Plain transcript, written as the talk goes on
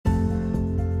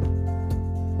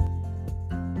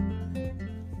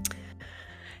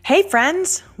Hey,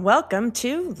 friends, welcome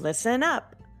to Listen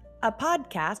Up, a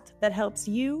podcast that helps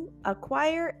you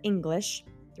acquire English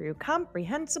through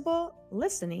comprehensible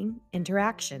listening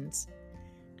interactions.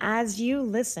 As you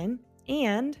listen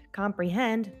and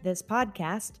comprehend this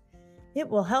podcast, it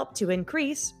will help to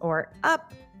increase or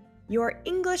up your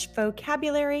English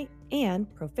vocabulary and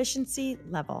proficiency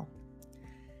level.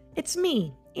 It's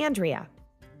me, Andrea.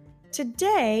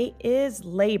 Today is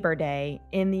Labor Day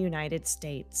in the United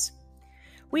States.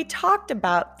 We talked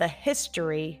about the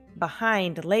history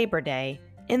behind Labor Day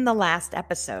in the last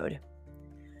episode.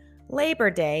 Labor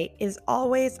Day is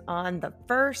always on the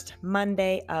first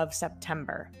Monday of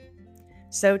September.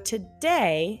 So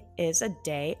today is a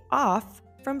day off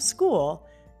from school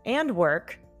and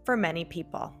work for many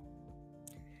people.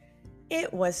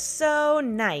 It was so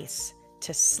nice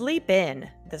to sleep in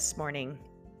this morning.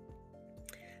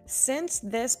 Since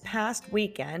this past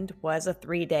weekend was a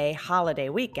 3-day holiday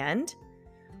weekend,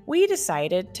 we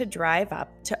decided to drive up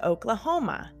to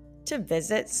Oklahoma to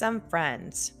visit some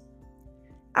friends.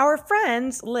 Our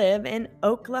friends live in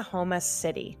Oklahoma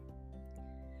City.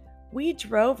 We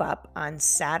drove up on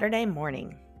Saturday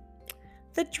morning.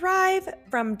 The drive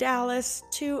from Dallas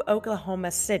to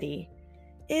Oklahoma City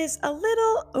is a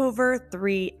little over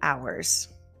 3 hours.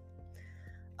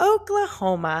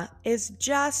 Oklahoma is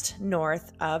just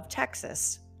north of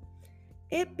Texas.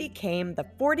 It became the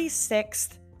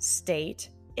 46th state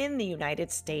in the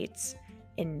United States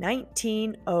in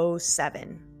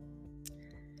 1907.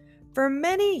 For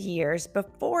many years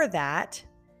before that,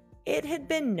 it had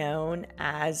been known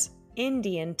as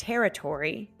Indian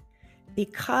Territory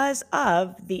because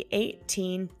of the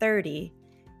 1830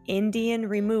 Indian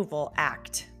Removal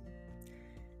Act.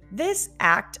 This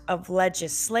act of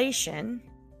legislation,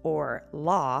 or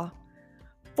law,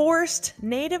 forced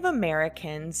Native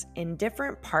Americans in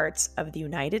different parts of the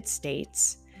United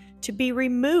States to be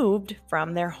removed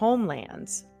from their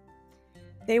homelands.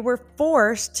 They were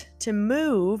forced to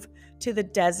move to the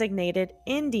designated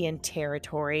Indian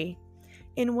Territory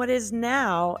in what is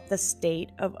now the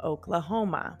state of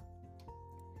Oklahoma.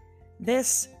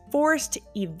 This forced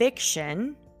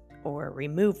eviction, or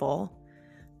removal,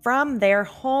 from their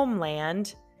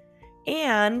homeland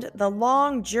and the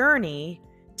long journey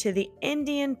to the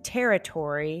Indian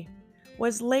Territory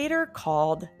was later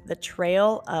called the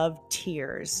Trail of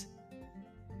Tears.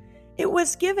 It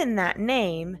was given that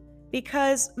name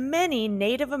because many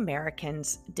Native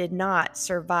Americans did not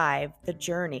survive the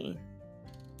journey.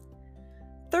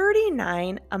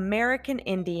 39 American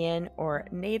Indian or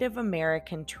Native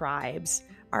American tribes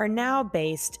are now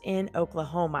based in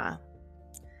Oklahoma.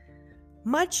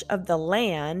 Much of the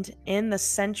land in the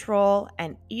central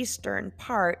and eastern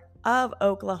part of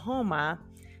Oklahoma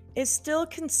is still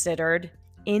considered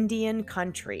Indian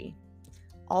country,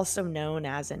 also known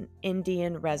as an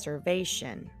Indian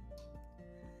reservation.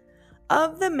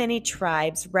 Of the many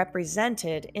tribes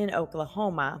represented in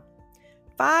Oklahoma,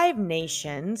 5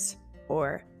 nations,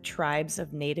 or tribes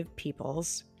of native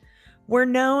peoples, were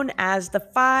known as the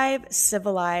 5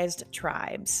 civilized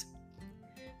tribes.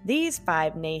 These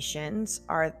 5 nations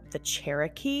are the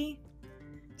Cherokee,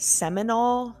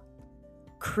 Seminole,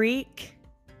 Creek,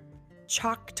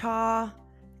 Choctaw,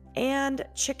 and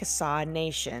Chickasaw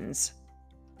nations.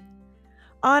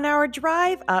 On our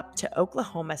drive up to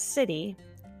Oklahoma City,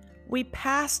 we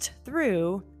passed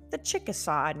through the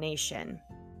Chickasaw Nation.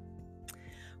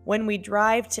 When we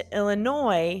drive to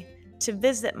Illinois to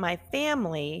visit my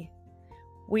family,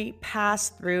 we pass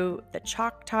through the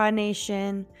Choctaw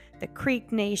Nation, the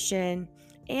Creek Nation,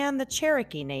 and the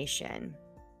Cherokee Nation.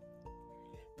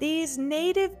 These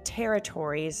native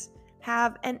territories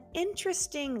have an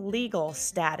interesting legal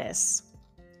status.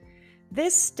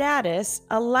 This status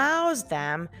allows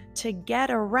them to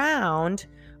get around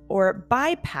or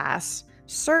bypass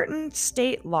certain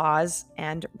state laws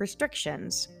and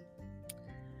restrictions.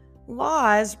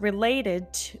 Laws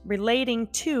relating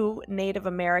to Native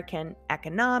American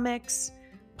economics,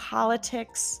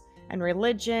 politics, and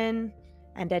religion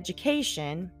and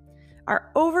education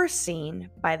are overseen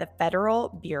by the Federal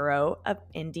Bureau of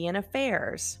Indian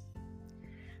Affairs.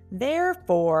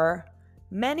 Therefore,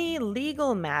 many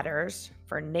legal matters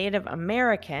for Native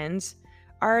Americans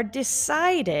are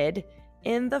decided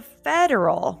in the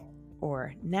federal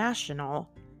or national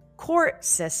court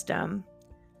system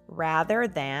rather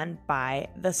than by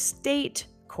the state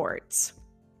courts.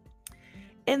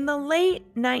 In the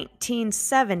late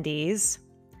 1970s,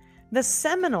 the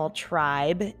Seminole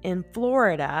tribe in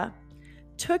Florida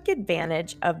took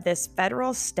advantage of this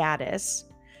federal status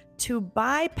to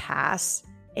bypass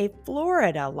a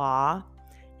Florida law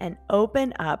and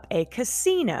open up a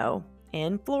casino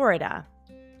in Florida.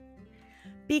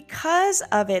 Because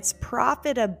of its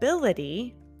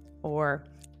profitability, or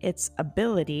its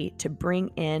ability to bring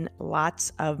in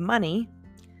lots of money,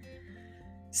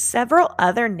 several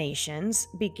other nations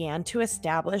began to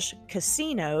establish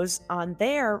casinos on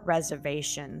their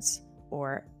reservations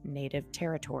or native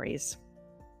territories.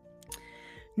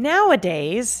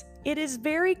 Nowadays, it is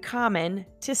very common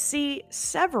to see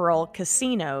several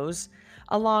casinos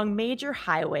along major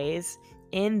highways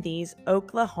in these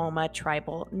Oklahoma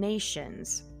tribal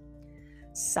nations.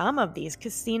 Some of these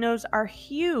casinos are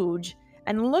huge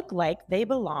and look like they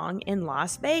belong in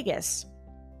Las Vegas.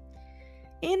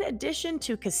 In addition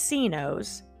to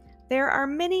casinos, there are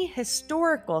many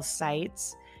historical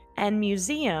sites and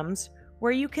museums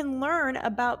where you can learn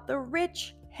about the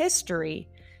rich history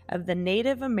of the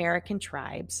Native American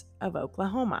tribes of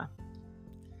Oklahoma.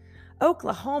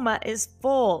 Oklahoma is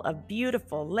full of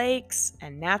beautiful lakes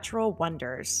and natural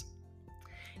wonders.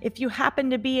 If you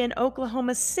happen to be in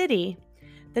Oklahoma City,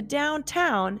 the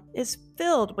downtown is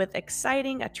filled with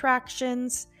exciting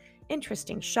attractions,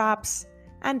 interesting shops,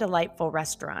 and delightful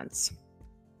restaurants.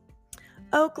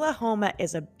 Oklahoma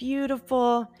is a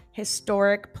beautiful,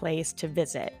 historic place to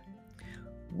visit.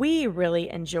 We really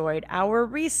enjoyed our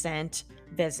recent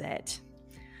visit.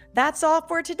 That's all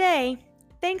for today.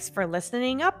 Thanks for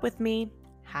listening up with me.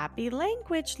 Happy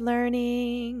language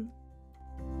learning!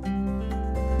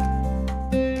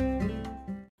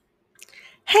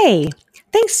 Hey,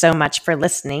 thanks so much for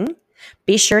listening.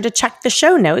 Be sure to check the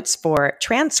show notes for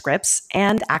transcripts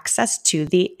and access to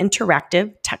the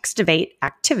interactive Text-Ovate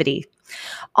activity.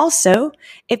 Also,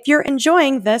 if you're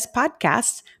enjoying this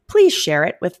podcast, please share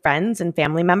it with friends and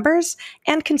family members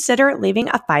and consider leaving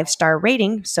a 5-star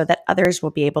rating so that others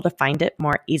will be able to find it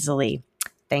more easily.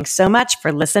 Thanks so much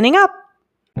for listening up.